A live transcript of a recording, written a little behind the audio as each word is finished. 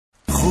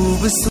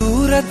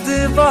खूबसूरत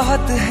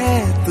बहुत है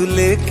तू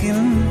लेकिन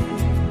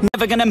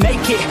Never gonna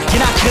make it,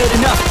 you're not good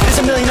enough. There's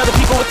a million other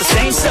people with the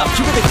same stuff.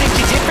 You really think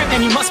you're different,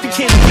 man, you must be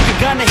kidding. Think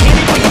you're gonna hit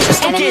it, but you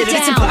just don't get it.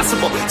 It's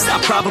impossible, it's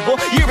not probable,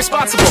 you're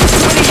irresponsible. Too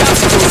many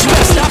obstacles, you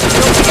gotta stop it,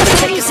 you gotta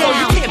take it slow.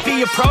 You can't be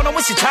a pro, don't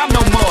waste your time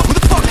no more. Who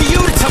the fuck are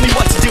you to tell me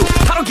what to do?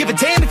 I don't give a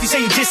damn if you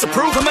say you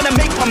disapprove. I'm gonna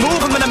make my move,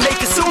 I'm gonna make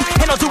it soon.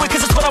 And I'll do it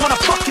cause it's what I wanna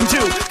fucking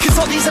do. Cause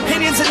all these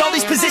opinions and all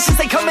these positions,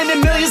 they come in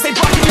millions, they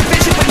blocking your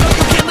vision. But no,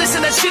 you can't listen,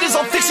 that shit is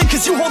all fiction.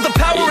 Cause you hold the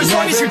power as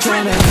long as you're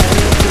dreaming.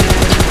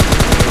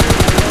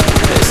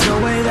 There's no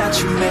way that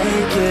you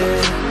make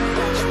it.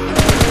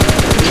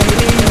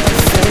 Maybe you can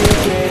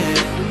fake it,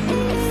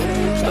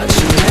 but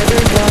you're never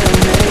gonna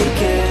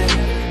make it.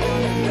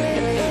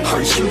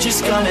 Aren't you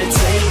just gonna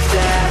take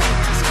that?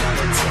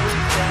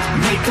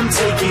 Make them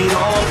take it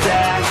all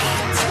back.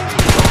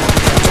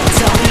 Don't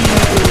tell me you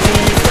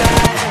believe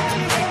that.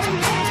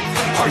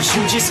 Aren't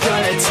you just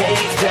gonna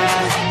take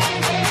that?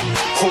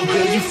 Or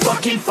will you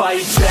fucking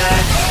fight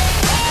back?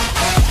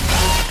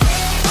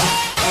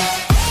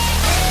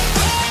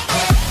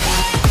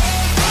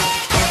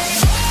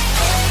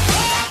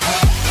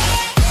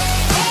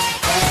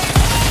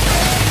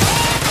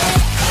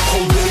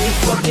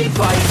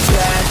 Fight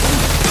back.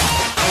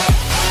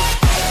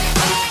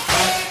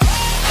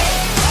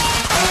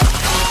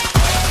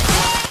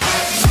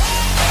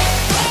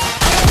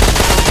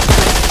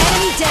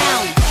 Enemy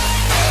down.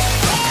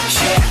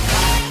 Yeah.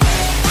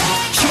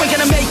 You ain't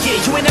gonna make it.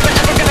 You ain't never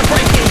ever gonna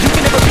break it. You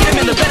can never beat them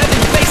and they're better than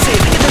you face it.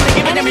 Thinking that they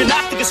give a damn, you're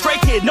not thinking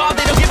straight, kid. No,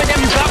 they don't give a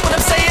damn, you got what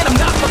I'm saying. I'm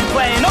not fucking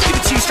playing. I'll give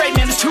it to you straight,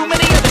 man. There's too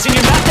many others and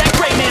you're not that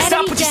great, man.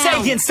 Stop what you're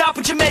saying, stop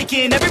what you're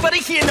making. Everybody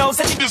here knows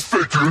that you just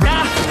faking.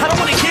 Nah, I don't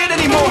wanna hear it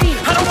anymore.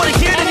 I don't wanna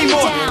hear it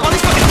anymore. All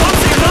these fucking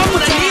bumps, they're not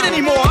what I need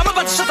anymore. I'm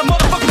about to shut the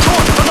motherfucking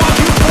door on all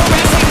you poor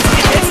ass haters to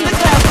get hits in the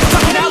cloud.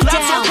 Talking out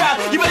loud so proud.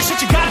 You better shut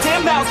your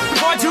goddamn mouth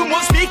before I do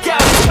more speak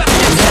out.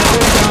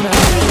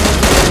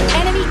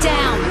 Enemy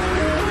down.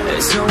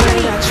 There's no way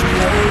that you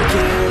make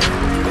it.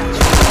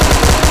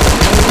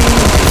 Maybe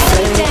you can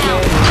fake it,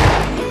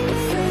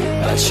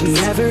 but you're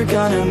never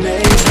gonna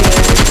make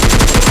it.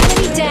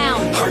 Enemy down.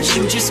 Aren't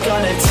you just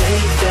gonna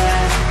take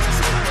that?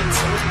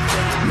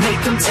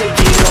 Make them take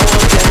it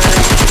all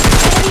back.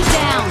 Enemy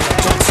down.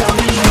 Don't tell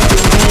me you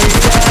believe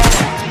that.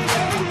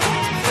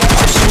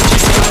 Aren't you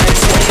just gonna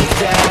take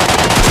that?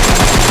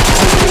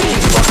 Or will you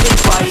fucking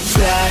fight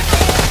back?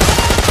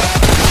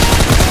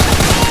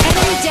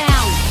 Enemy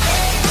down.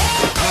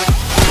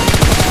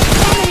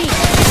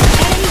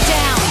 Enemy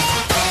down.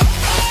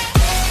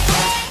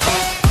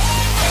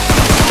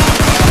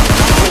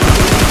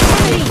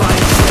 Enemy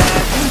fight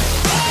back.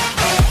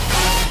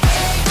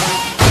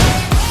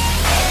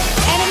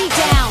 Enemy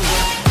down.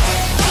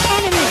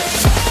 Enemy.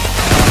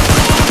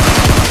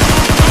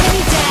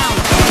 Enemy down.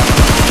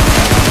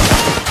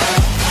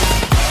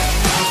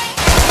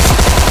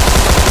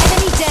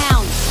 Enemy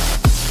down.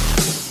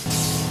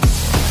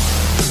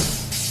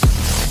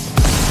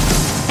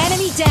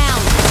 Enemy down.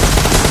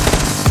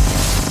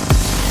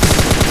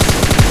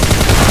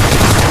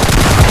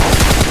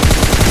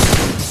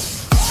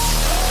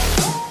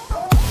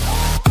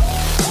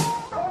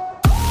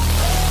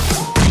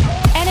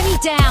 Enemy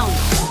down.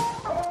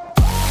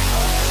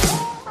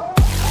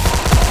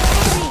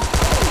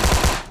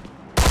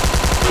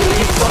 Will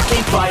you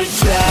fucking fight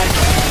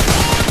back?